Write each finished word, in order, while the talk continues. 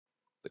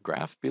The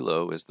graph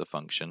below is the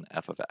function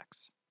f of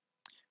x.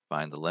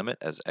 Find the limit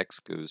as x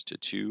goes to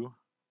 2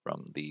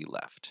 from the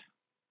left.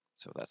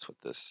 So that's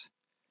what this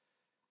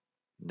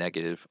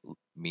negative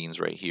means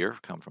right here,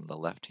 come from the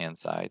left-hand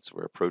side. So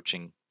we're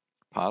approaching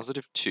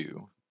positive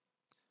 2.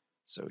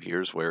 So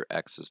here's where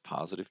x is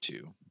positive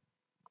 2.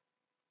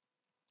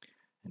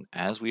 And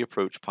as we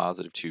approach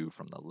positive 2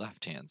 from the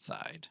left-hand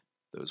side,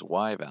 those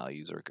y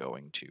values are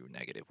going to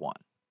negative 1.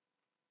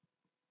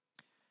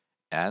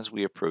 As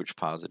we approach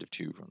positive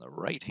 2 from the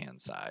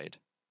right-hand side,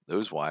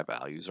 those y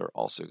values are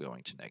also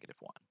going to negative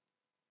 1.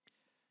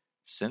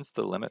 Since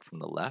the limit from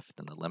the left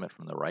and the limit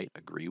from the right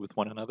agree with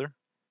one another,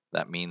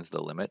 that means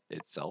the limit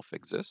itself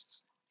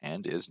exists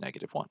and is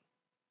negative 1.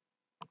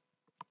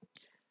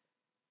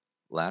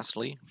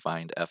 Lastly,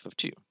 find f of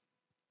 2.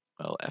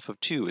 Well, f of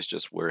 2 is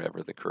just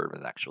wherever the curve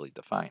is actually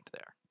defined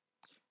there.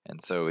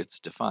 And so it's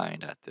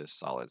defined at this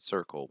solid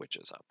circle, which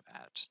is up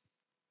at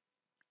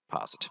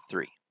positive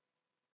 3.